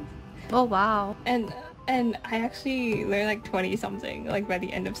 17 dance. Oh wow. And I actually learned like 20 something like by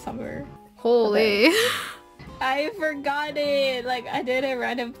the end of summer. Holy. I forgot it. Like I did a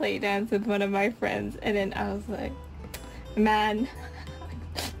random play dance with one of my friends, and then I was like, man,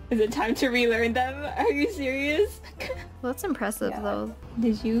 is it time to relearn them? Are you serious? Well, that's impressive though.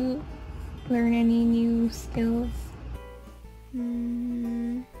 Did you learn any new skills?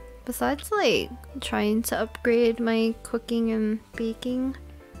 Besides like trying to upgrade my cooking and baking,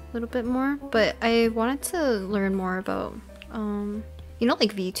 little bit more, but I wanted to learn more about, you know,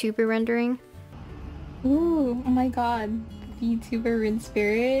 like VTuber rendering. Ooh, oh my god. VTuber in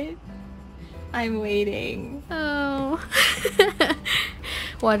spirit. I'm waiting. Oh.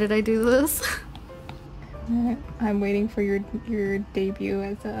 Why did I do this? I'm waiting for your debut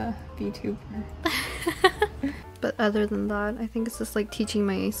as a VTuber. But other than that, I think it's just like teaching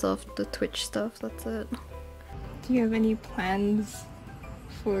myself the Twitch stuff. That's it. Do you have any plans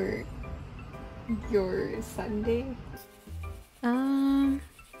for your Sunday? I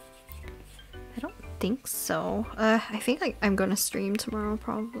don't think so. I think I'm gonna stream tomorrow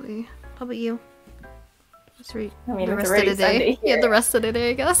probably. How about you? Just read I mean, the it's rest of already the day. Sunday Yeah, here. the rest of the day,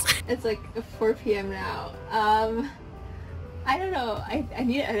 I guess. It's like 4 p.m. now. I don't know. I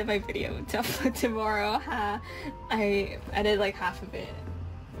need to edit my video to upload tomorrow. I edited like half of it.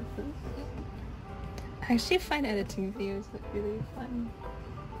 I actually find editing videos really fun.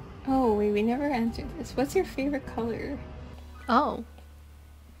 Oh wait, we never answered this. What's your favorite color? Oh.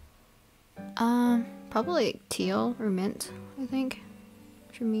 Probably like teal or mint, I think.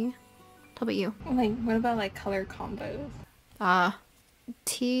 For me. How about you? Like, what about like color combos?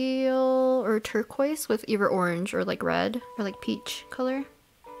 Teal or turquoise with either orange or like red or like peach color.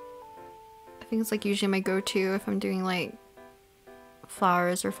 I think it's like usually my go-to if I'm doing like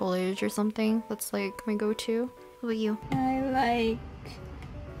flowers or foliage or something. That's like my go-to. How about you? I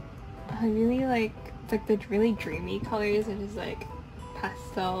really like the really dreamy colors, which is like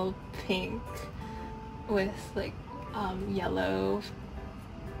pastel pink with like yellow,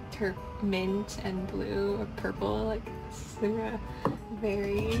 mint and blue or purple. Like they're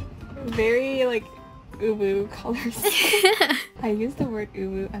very like uwu colors. I use the word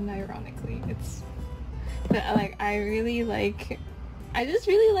uwu unironically. But like I just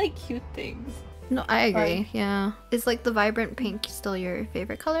really like cute things. No, I agree. Yeah. Is like the vibrant pink still your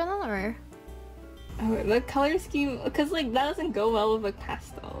favorite color then, or? Oh, the color scheme, because like that doesn't go well with like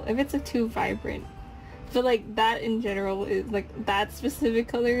pastel if it's too vibrant. But like that in general is like that specific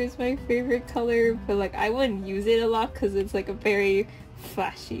color is my favorite color. But like I wouldn't use it a lot because it's like a very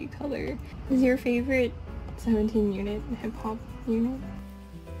flashy color. Is your favorite 17 unit hip hop unit?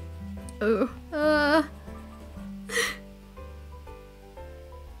 Oh.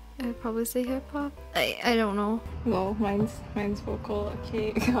 I'd probably say hip hop. I don't know. Well, mine's vocal.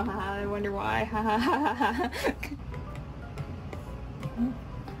 Okay, I wonder why.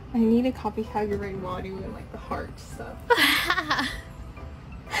 I need to copy how you write Wadu and like the heart stuff.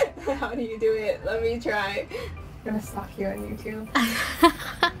 How do you do it? Let me try. I'm gonna stalk you on YouTube.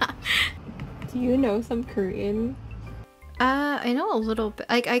 Do you know some Korean? I know a little bit.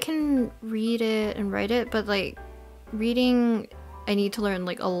 Like I can read it and write it, but like reading, I need to learn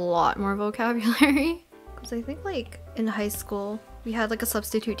like a lot more vocabulary. Because I think like in high school we had like a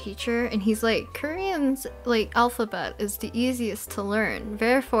substitute teacher and he's like, Korean's like alphabet is the easiest to learn,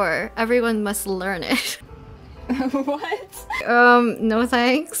 therefore everyone must learn it. What? No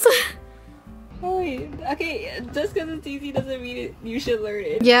thanks. Oh, wait. Okay, just because it's easy doesn't mean you should learn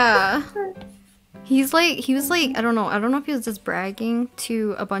it. Yeah. He was like, I don't know if he was just bragging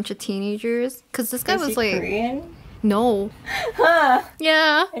to a bunch of teenagers. Because this guy was like, Korean? no. Huh.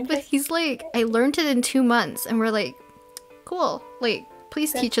 Yeah, but he's like, I learned it in 2 months, and we're like, cool. Like,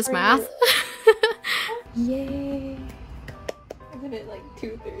 please teach us math. Yay. Isn't it like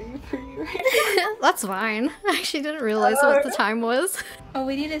 2:30 for you right That's fine. I actually didn't realize what the time was. Oh,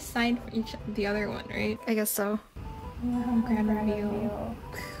 we need to sign for the other one, right? I guess so. Grand reveal.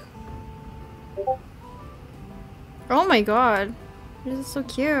 Oh my god. This is so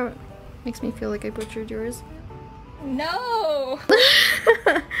cute. Makes me feel like I butchered yours. No!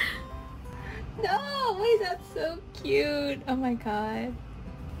 No! Wait, that's so cute! Oh my god.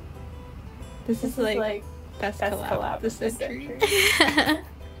 This is like best collab of the century.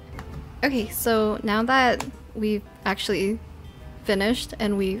 Okay, so now that we've actually finished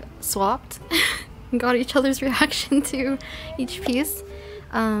and we swapped and got each other's reaction to each piece,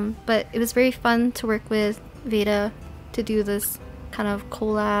 but it was very fun to work with Veda to do this kind of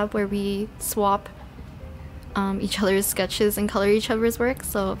collab where we swap each other's sketches and color each other's work.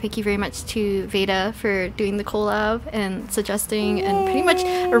 So thank you very much to Veda for doing the collab and suggesting and pretty much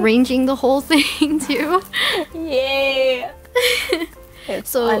arranging the whole thing too. Yay!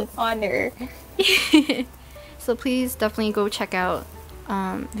 It's So- an honor. So please definitely go check out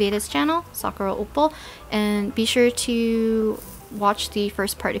Veda's channel, SakuraOpal, and be sure to watch the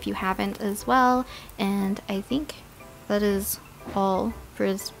first part if you haven't as well. And I think that is all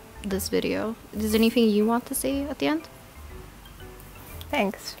for this video. Is there anything you want to say at the end?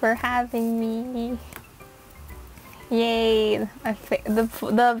 Thanks for having me. Yay! The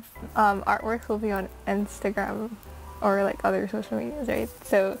artwork will be on Instagram or like other social medias, right?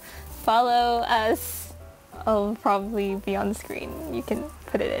 So follow us. I'll probably be on the screen. You can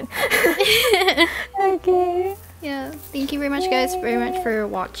put it in. Okay. Yeah, thank you very much guys very much for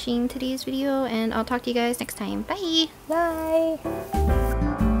watching today's video, and I'll talk to you guys next time. Bye! Bye!